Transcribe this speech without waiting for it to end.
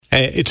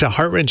It's a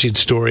heart-wrenching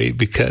story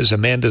because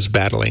Amanda's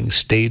battling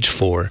stage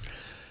 4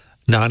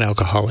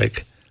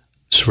 non-alcoholic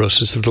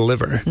cirrhosis of the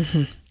liver.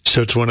 Mm-hmm.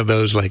 So it's one of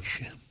those, like,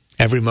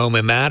 every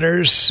moment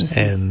matters,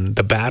 and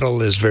the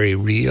battle is very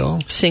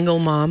real. Single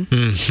mom.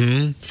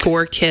 Mm-hmm.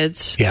 4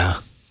 kids. Yeah.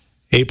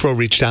 April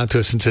reached out to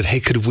us and said, hey,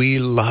 could we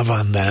love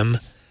on them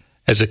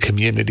as a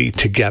community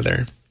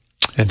together?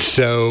 And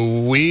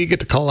so we get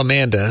to call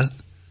Amanda.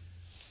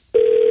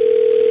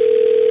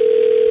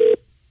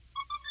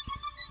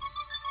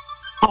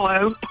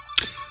 Hello.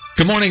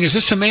 Good morning. Is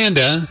this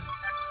Amanda?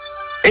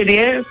 It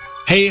is.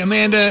 Hey,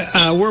 Amanda,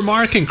 we're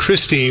Mark and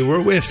Christy.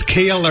 We're with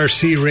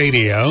KLRC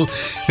Radio.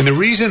 And the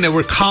reason that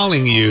we're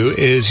calling you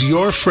is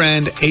your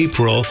friend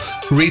April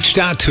reached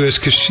out to us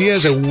because she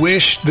has a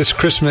wish this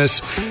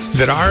Christmas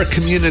that our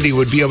community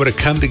would be able to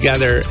come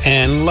together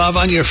and love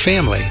on your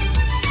family.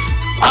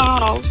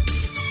 Oh.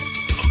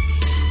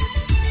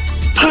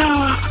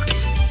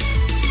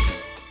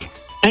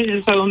 That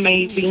is so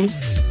amazing.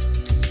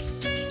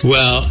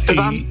 Well,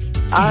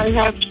 I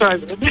have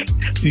struggled.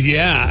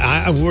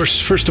 Yeah,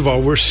 first of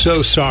all, we're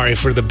so sorry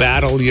for the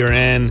battle you're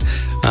in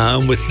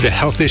with the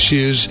health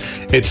issues.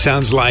 It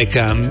sounds like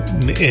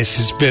this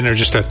has been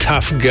just a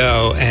tough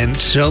go, and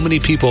so many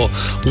people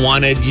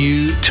wanted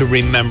you to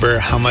remember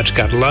how much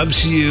God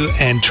loves you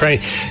and try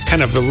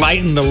kind of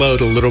lighten the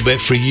load a little bit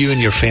for you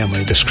and your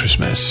family this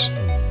Christmas.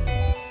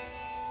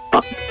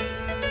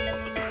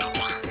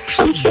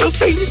 I'm so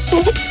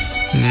thankful.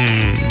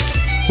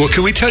 Well,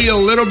 can we tell you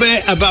a little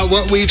bit about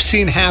what we've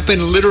seen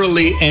happen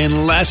literally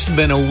in less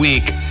than a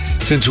week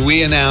since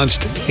we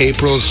announced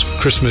April's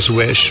Christmas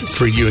wish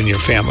for you and your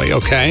family,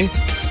 okay?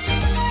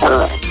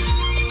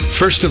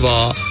 First of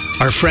all,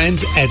 our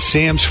friends at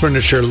Sam's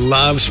Furniture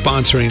love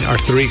sponsoring our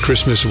 3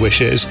 Christmas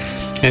wishes,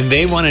 and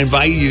they want to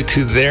invite you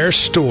to their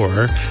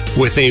store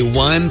with a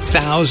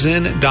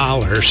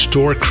 $1,000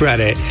 store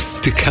credit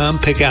to come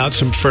pick out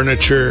some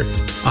furniture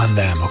on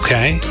them,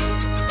 okay?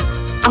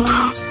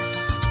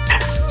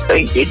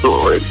 Thank you,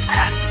 Lord.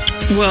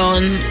 Well,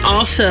 and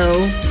also,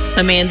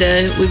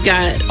 Amanda, we've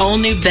got all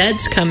new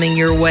beds coming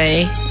your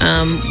way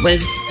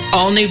with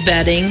all new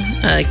bedding,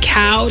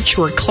 couch,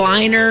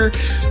 recliner,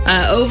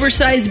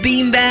 oversized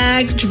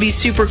beanbag, which would be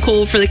super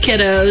cool for the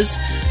kiddos.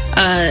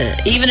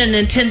 Even a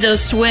Nintendo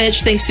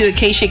Switch, thanks to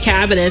Acacia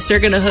Cabinets, they're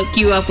going to hook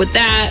you up with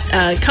that.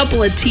 A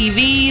couple of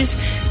TVs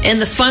and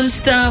the fun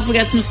stuff. We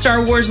got some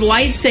Star Wars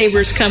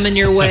lightsabers coming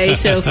your way,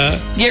 so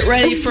get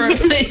ready for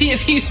maybe a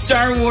few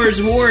Star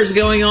Wars wars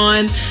going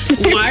on.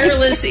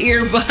 Wireless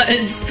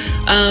earbuds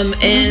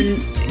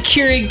and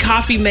Keurig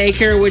coffee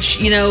maker, which,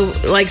 you know,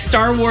 like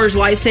Star Wars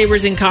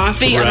lightsabers and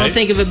coffee, right. I don't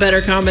think of a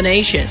better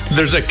combination.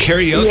 There's a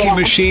karaoke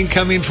machine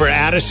coming for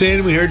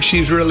Addison. We heard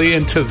she's really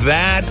into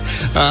that.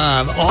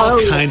 All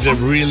kinds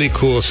of really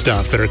cool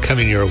stuff that are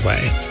coming your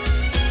way.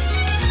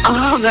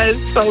 Oh, that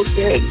is so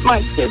good.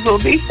 My kids will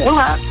be so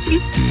happy.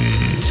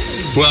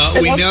 Well,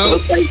 and we know.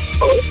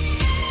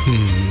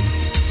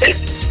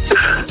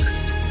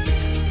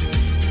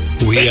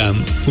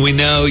 So we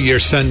know your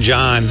son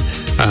John,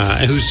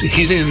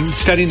 he's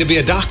studying to be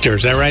a doctor.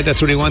 Is that right?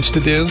 That's what he wants to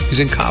do. He's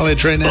in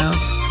college right now.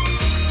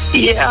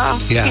 Yeah.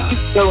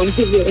 He's going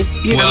to the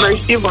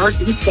University of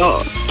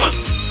Arkansas.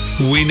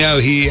 We know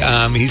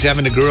he's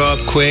having to grow up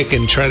quick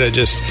and try to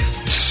just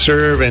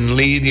serve and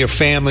lead your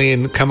family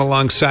and come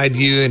alongside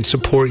you and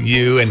support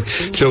you. And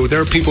so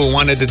there are people who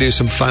wanted to do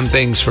some fun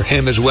things for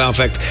him as well. In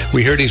fact,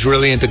 we heard he's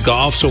really into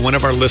golf. So one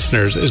of our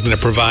listeners is going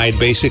to provide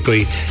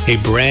basically a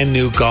brand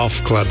new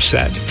golf club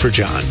set for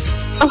John.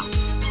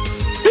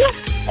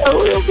 I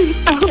will be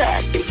so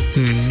happy.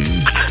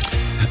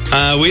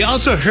 We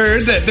also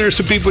heard that there's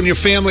some people in your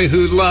family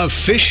who love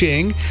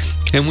fishing,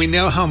 and we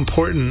know how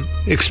important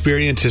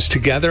experiences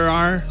together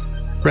are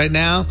right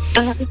now.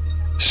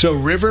 So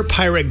River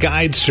Pirate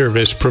Guide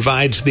Service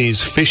provides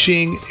these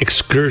fishing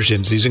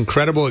excursions, these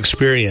incredible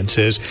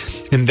experiences,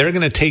 and they're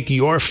going to take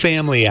your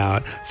family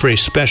out for a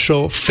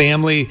special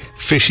family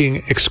fishing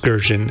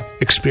excursion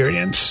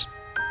experience.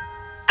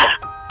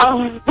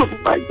 Oh,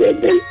 my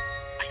goodness.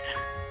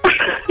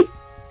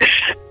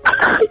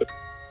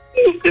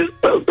 It's just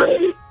so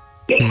great.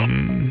 I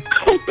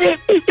can't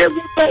think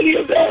everybody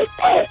of that.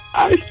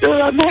 I'm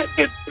sure I'm not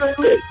good through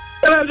it,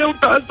 but I know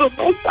God's on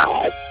my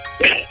side.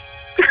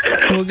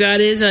 Well, God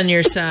is on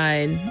your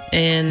side,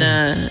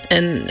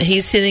 and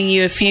He's sending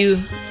you a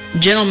few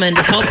gentlemen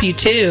to help you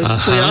too.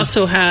 We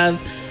also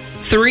have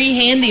 3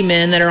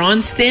 handymen that are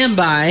on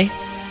standby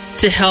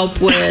to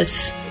help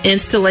with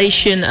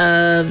installation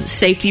of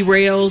safety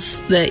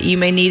rails that you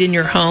may need in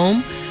your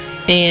home.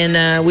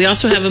 And we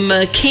also have a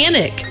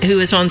mechanic who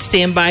is on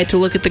standby to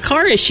look at the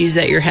car issues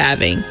that you're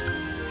having.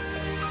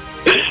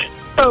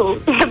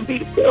 Oh, that'd be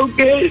so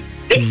good.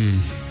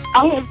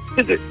 I have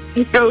to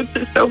go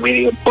to so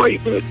many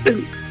appointments,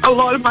 and a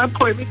lot of my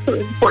appointments are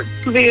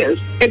important to this,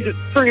 and it's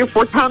 3 or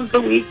 4 times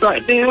a week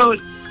right now.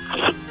 And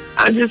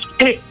I just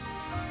can't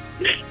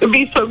to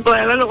be so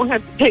glad I don't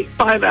have to take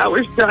 5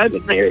 hours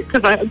driving there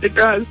because I have to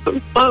drive so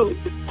slow.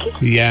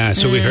 Yeah,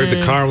 so we heard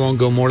the car won't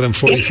go more than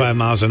 45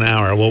 miles an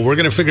hour. Well, we're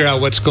going to figure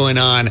out what's going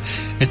on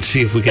and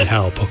see if we can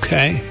help,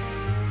 okay?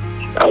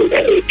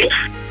 Okay.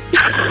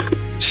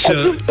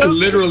 So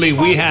literally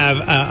we have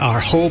our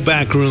whole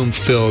back room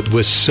filled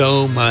with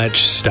so much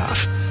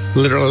stuff.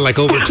 Literally like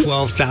over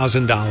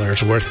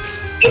 $12,000 worth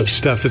of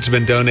stuff that's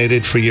been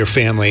donated for your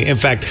family. In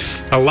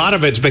fact, a lot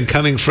of it's been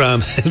coming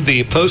from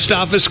the post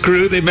office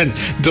crew. They've been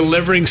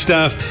delivering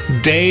stuff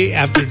day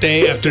after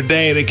day after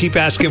day. They keep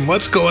asking,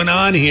 what's going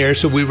on here?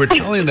 So we were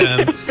telling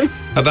them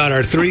about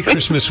our 3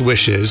 Christmas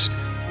wishes.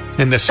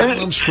 And the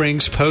Salem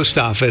Springs post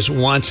office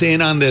wants in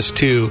on this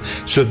too.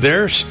 So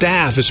their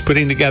staff is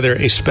putting together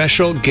a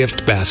special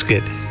gift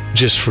basket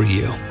just for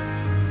you.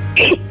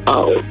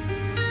 Oh.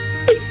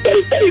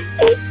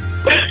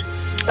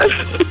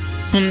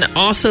 And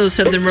also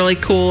something really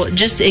cool,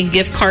 just in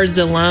gift cards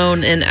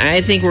alone, and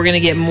I think we're going to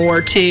get more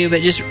too,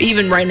 but just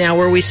even right now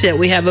where we sit,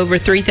 we have over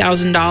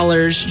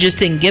 $3,000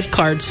 just in gift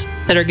cards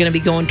that are going to be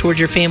going towards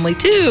your family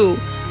too.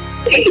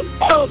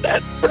 Oh,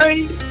 that's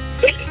great.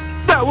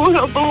 That will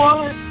help a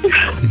lot.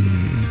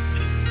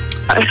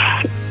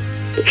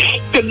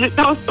 Because it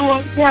costs a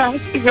lot of gas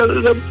to go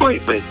to the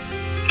appointment.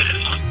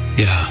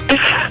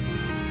 Yeah.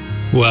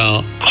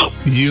 Well,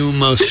 you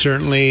most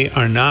certainly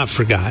are not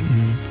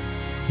forgotten.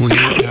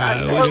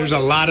 There's a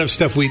lot of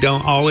stuff we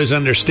don't always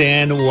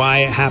understand why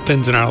it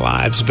happens in our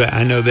lives, but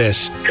I know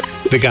this,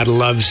 that God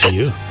loves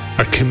you.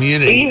 Our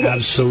community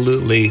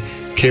absolutely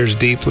cares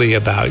deeply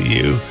about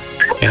you.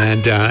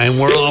 And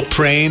we're all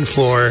praying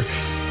for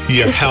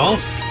your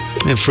health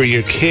and for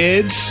your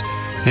kids,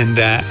 and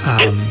that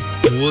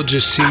we'll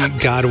just see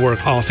God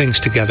work all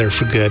things together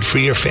for good for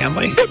your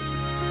family.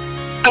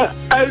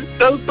 I'm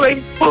so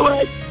grateful.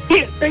 I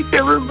can't thank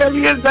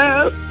everybody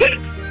enough.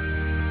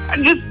 I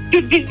just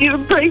continue to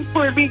pray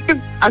for me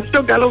because I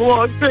still got a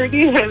long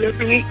journey ahead of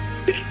me.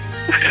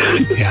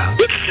 Yeah.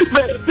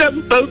 But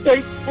I'm so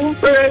thankful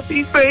for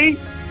everything.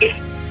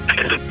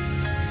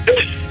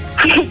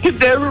 I can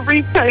never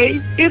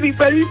repay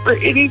anybody for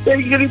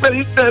anything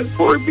anybody's done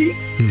for me.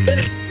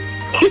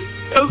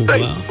 So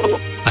thankful. Well,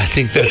 I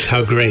think that's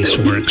how grace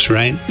works,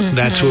 right? Mm-hmm.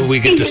 That's what we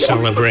get to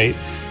celebrate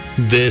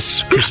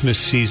this Christmas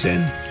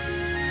season.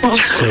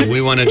 So we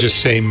want to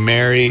just say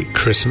Merry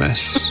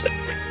Christmas.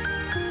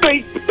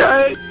 Thank you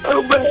guys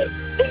so much.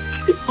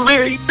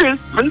 Merry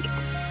Christmas.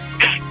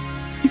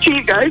 To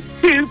you guys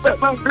too, but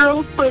my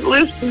girls would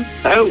listen.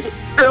 So,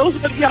 girls,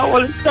 what do y'all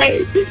want to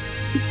say?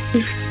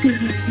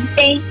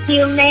 Thank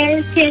you.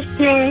 Merry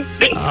Christmas.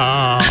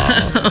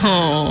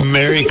 Oh,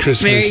 Merry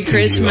Christmas. Merry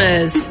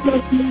Christmas.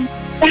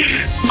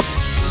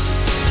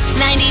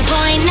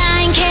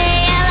 90.9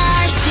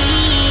 KLRC.